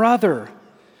becomes a brother.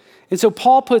 And so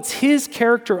Paul puts his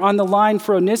character on the line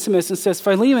for Onesimus and says,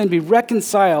 Philemon, be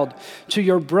reconciled to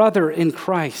your brother in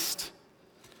Christ.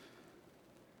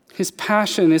 His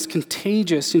passion is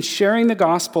contagious in sharing the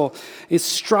gospel, is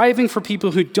striving for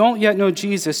people who don't yet know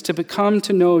Jesus to become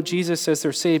to know Jesus as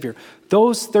their Savior.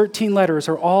 Those 13 letters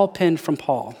are all penned from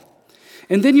Paul.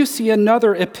 And then you see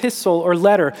another epistle or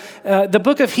letter, the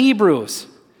book of Hebrews.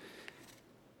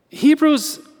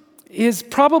 Hebrews is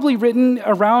probably written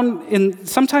around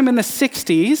sometime in the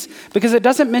 60s because it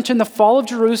doesn't mention the fall of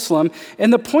Jerusalem.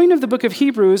 And the point of the book of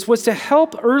Hebrews was to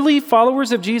help early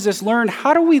followers of Jesus learn,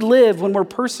 how do we live when we're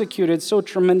persecuted so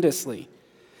tremendously?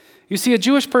 You see, a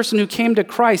Jewish person who came to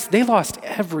Christ, they lost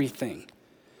everything.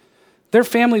 Their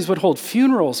families would hold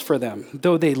funerals for them,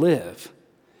 though they live.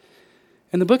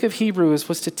 And the book of Hebrews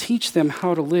was to teach them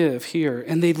how to live here.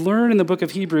 And they learn in the book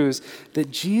of Hebrews that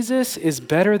Jesus is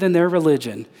better than their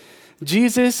religion.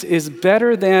 Jesus is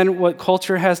better than what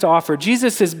culture has to offer.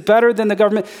 Jesus is better than the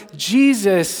government.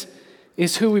 Jesus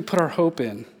is who we put our hope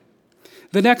in.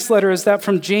 The next letter is that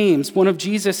from James, one of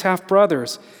Jesus'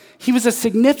 half-brothers. He was a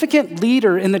significant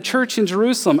leader in the church in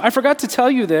Jerusalem. I forgot to tell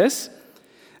you this,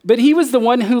 but he was the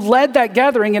one who led that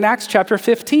gathering in Acts chapter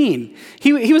 15.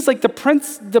 He was like the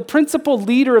principal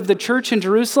leader of the church in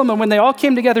Jerusalem, and when they all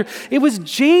came together, it was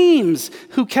James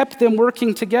who kept them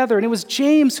working together, and it was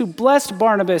James who blessed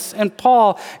Barnabas and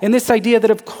Paul in this idea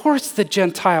that, of course, the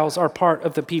Gentiles are part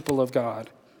of the people of God.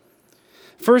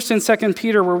 1st and 2nd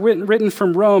Peter were written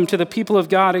from Rome to the people of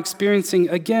God experiencing,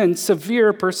 again,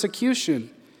 severe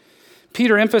persecution.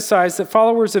 Peter emphasized that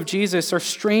followers of Jesus are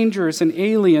strangers and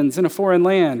aliens in a foreign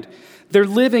land. They're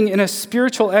living in a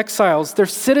spiritual exiles. They're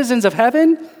citizens of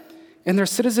heaven and they're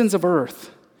citizens of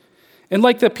earth. And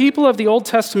like the people of the Old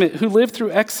Testament who lived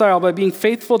through exile by being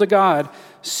faithful to God,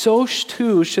 so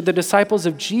too should the disciples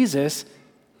of Jesus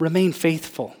remain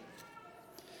faithful.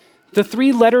 The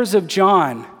 3 letters of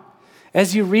John,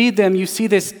 as you read them, you see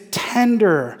this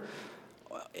tender,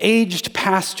 aged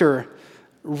pastor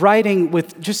writing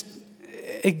with just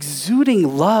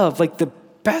exuding love, like the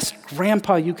best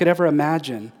grandpa you could ever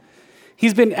imagine.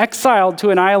 He's been exiled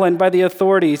to an island by the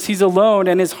authorities. He's alone,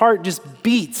 and his heart just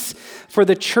beats for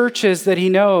the churches that he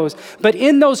knows. But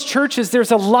in those churches,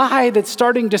 there's a lie that's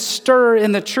starting to stir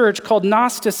in the church called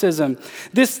Gnosticism.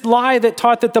 This lie that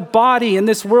taught that the body and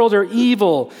this world are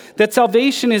evil, that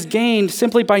salvation is gained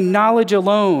simply by knowledge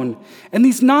alone. And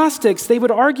these Gnostics, they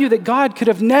would argue that God could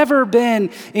have never been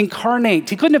incarnate.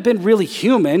 He couldn't have been really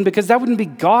human because that wouldn't be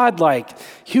God-like.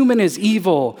 Human is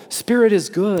evil, spirit is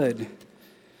good.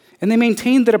 And they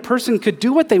maintained that a person could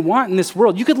do what they want in this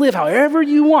world. You could live however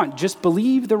you want, just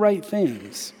believe the right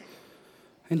things.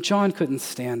 And John couldn't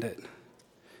stand it.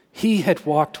 He had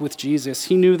walked with Jesus.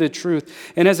 He knew the truth.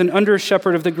 And as an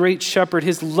under-shepherd of the great shepherd,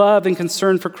 his love and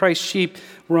concern for Christ's sheep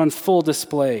were on full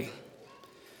display.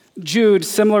 Jude,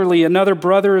 similarly, another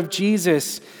brother of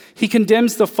Jesus, he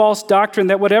condemns the false doctrine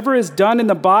that whatever is done in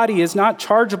the body is not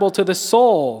chargeable to the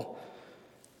soul.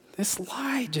 This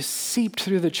lie just seeped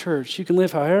through the church. You can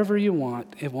live however you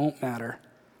want. It won't matter.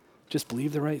 Just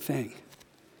believe the right thing.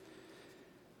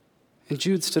 And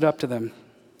Jude stood up to them.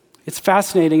 It's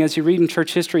fascinating as you read in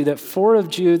church history that 4 of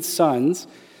Jude's sons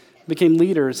became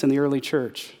leaders in the early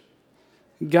church.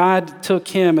 God took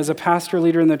him as a pastor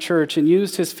leader in the church and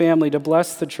used his family to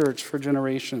bless the church for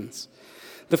generations.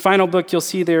 The final book you'll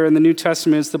see there in the New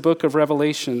Testament is the book of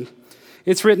Revelation.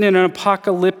 It's written in an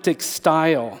apocalyptic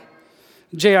style.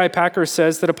 J.I. Packer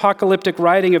says that apocalyptic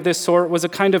writing of this sort was a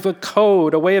kind of a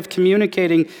code, a way of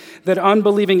communicating that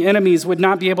unbelieving enemies would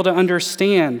not be able to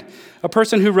understand. A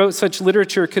person who wrote such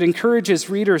literature could encourage his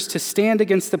readers to stand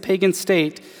against the pagan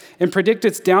state and predict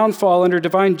its downfall under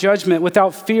divine judgment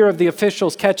without fear of the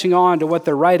officials catching on to what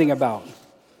they're writing about.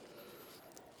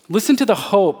 Listen to the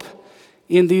hope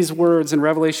in these words in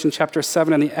Revelation chapter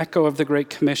 7 and the echo of the Great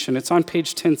Commission. It's on page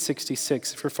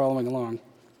 1066 if you're following along.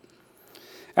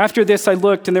 After this I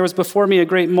looked, and there was before me a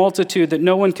great multitude that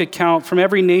no one could count, from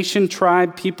every nation,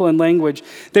 tribe, people, and language.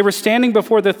 They were standing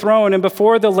before the throne and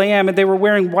before the Lamb, and they were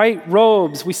wearing white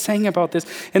robes. We sang about this.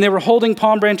 And they were holding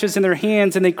palm branches in their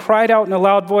hands, and they cried out in a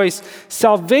loud voice,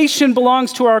 "Salvation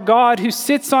belongs to our God who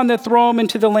sits on the throne and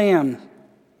to the Lamb."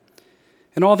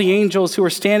 And all the angels who were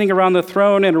standing around the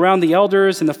throne and around the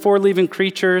elders and the 4 living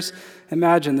creatures,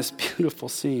 imagine this beautiful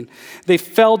scene. They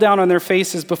fell down on their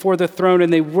faces before the throne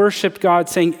and they worshiped God,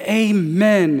 saying,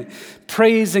 "Amen.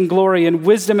 Praise and glory and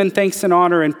wisdom and thanks and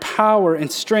honor and power and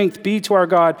strength be to our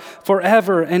God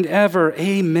forever and ever.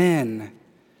 Amen."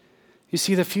 You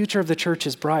see, the future of the church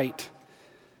is bright.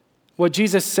 What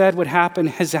Jesus said would happen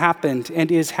has happened and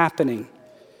is happening.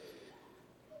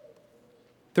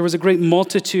 There was a great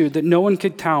multitude that no one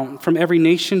could count from every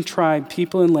nation, tribe,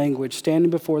 people, and language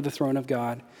standing before the throne of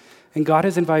God. And God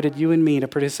has invited you and me to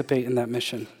participate in that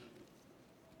mission.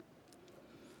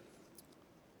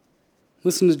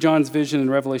 Listen to John's vision in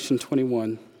Revelation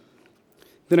 21.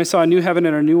 Then I saw a new heaven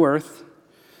and a new earth,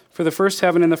 for the first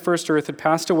heaven and the first earth had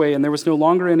passed away, and there was no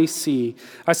longer any sea.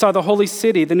 I saw the holy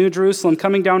city, the new Jerusalem,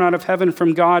 coming down out of heaven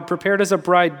from God, prepared as a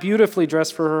bride beautifully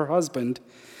dressed for her husband.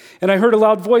 And I heard a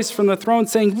loud voice from the throne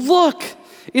saying, "Look,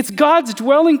 it's God's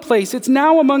dwelling place. It's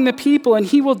now among the people, and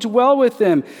he will dwell with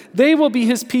them. They will be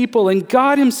his people, and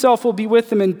God himself will be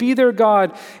with them and be their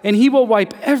God, and he will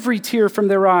wipe every tear from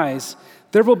their eyes.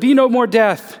 There will be no more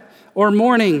death or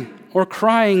mourning or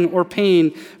crying or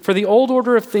pain, for the old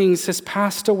order of things has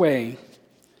passed away."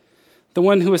 The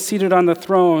one who was seated on the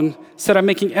throne said, "I'm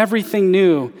making everything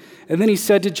new." And then he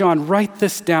said to John, "Write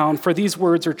this down, for these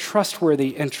words are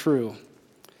trustworthy and true."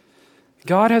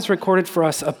 God has recorded for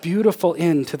us a beautiful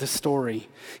end to the story.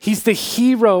 He's the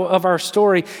hero of our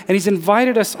story, and he's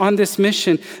invited us on this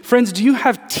mission. Friends, do you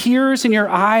have tears in your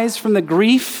eyes from the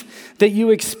grief that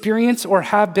you experience or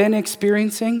have been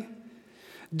experiencing?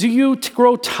 Do you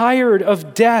grow tired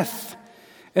of death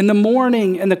and the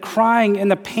mourning and the crying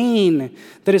and the pain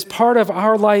that is part of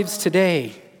our lives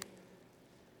today?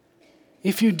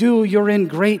 If you do, you're in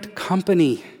great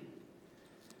company.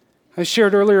 I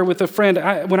shared earlier with a friend,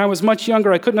 when I was much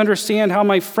younger, I couldn't understand how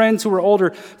my friends who were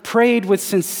older prayed with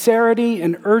sincerity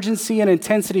and urgency and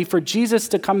intensity for Jesus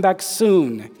to come back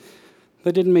soon.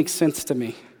 That didn't make sense to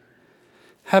me.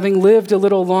 Having lived a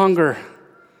little longer,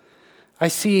 I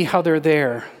see how they're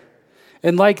there.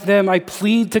 And like them, I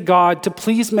plead to God to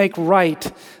please make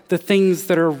right the things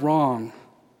that are wrong.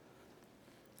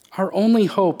 Our only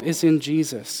hope is in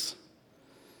Jesus.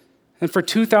 And for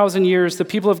 2,000 years, the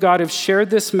people of God have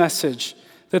shared this message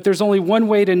that there's only one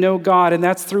way to know God, and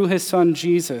that's through his son,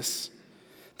 Jesus.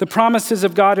 The promises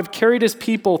of God have carried his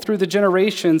people through the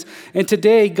generations, and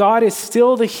today, God is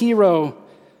still the hero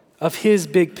of his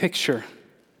big picture.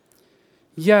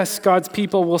 Yes, God's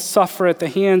people will suffer at the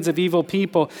hands of evil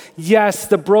people. Yes,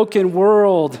 the broken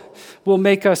world will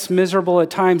make us miserable at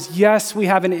times. Yes, we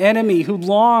have an enemy who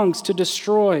longs to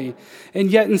destroy. And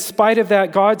yet, in spite of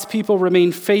that, God's people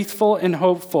remain faithful and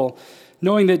hopeful,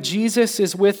 knowing that Jesus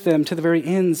is with them to the very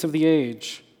ends of the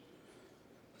age.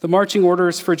 The marching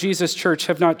orders for Jesus' church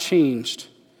have not changed.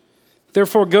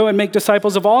 Therefore, go and make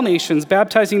disciples of all nations,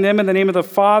 baptizing them in the name of the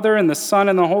Father and the Son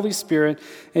and the Holy Spirit,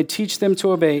 and teach them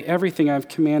to obey everything I've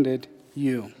commanded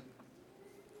you.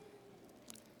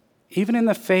 Even in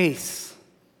the face,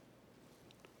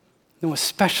 no,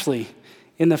 especially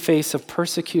in the face of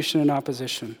persecution and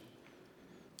opposition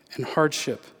and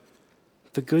hardship,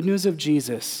 the good news of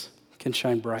Jesus can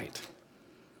shine bright.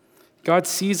 God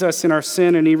sees us in our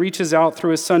sin, and he reaches out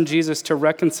through his son Jesus to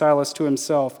reconcile us to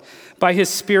himself. By his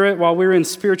Spirit, while we're in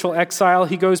spiritual exile,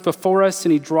 he goes before us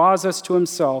and he draws us to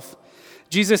himself.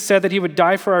 Jesus said that he would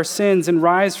die for our sins and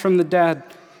rise from the dead,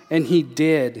 and he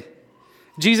did.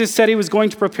 Jesus said he was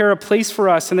going to prepare a place for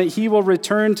us and that he will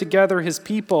return to gather his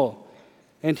people,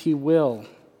 and he will.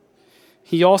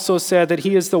 He also said that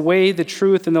he is the way, the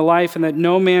truth, and the life, and that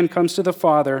no man comes to the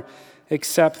Father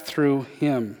except through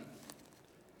him.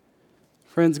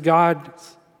 Friends,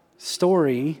 God's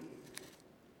story,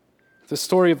 the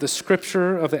story of the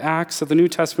Scripture, of the Acts, of the New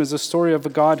Testament, is a story of a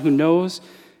God who knows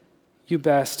you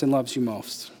best and loves you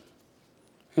most.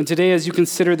 And today, as you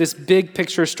consider this big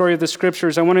picture story of the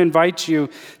Scriptures, I want to invite you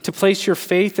to place your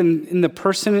faith in the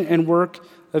person and work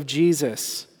of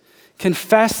Jesus.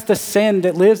 Confess the sin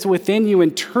that lives within you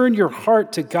and turn your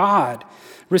heart to God.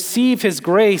 Receive his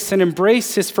grace and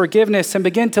embrace his forgiveness and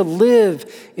begin to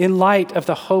live in light of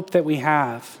the hope that we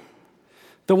have.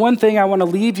 The one thing I want to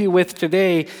leave you with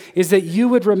today is that you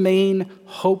would remain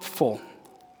hopeful.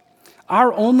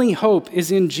 Our only hope is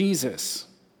in Jesus,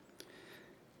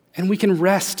 and we can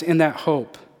rest in that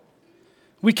hope.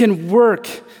 We can work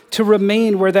to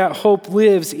remain where that hope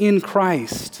lives in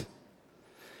Christ.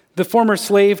 The former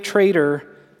slave trader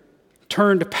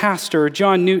turned pastor,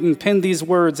 John Newton, penned these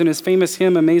words in his famous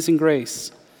hymn, Amazing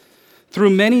Grace. Through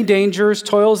many dangers,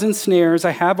 toils, and snares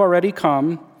I have already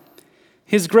come.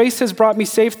 His grace has brought me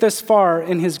safe thus far,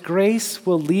 and his grace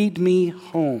will lead me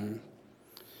home.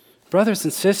 Brothers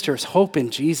and sisters, hope in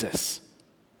Jesus.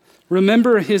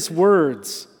 Remember his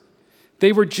words.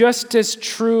 They are just as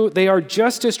true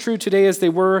today as they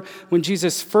were when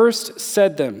Jesus first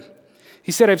said them.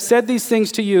 He said, I've said these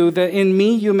things to you that in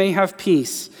me you may have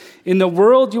peace. In the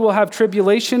world you will have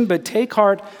tribulation, but take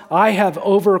heart, I have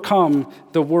overcome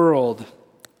the world.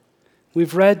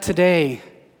 We've read today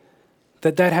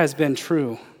that has been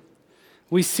true.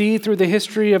 We see through the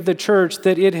history of the church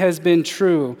that it has been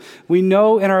true. We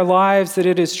know in our lives that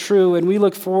it is true, and we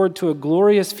look forward to a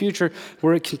glorious future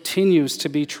where it continues to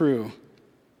be true.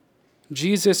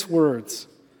 Jesus' words,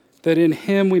 that in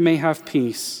him we may have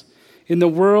peace. In the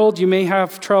world you may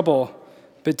have trouble,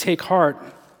 but take heart,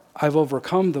 I've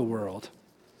overcome the world.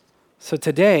 So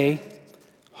today,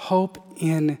 hope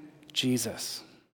in Jesus.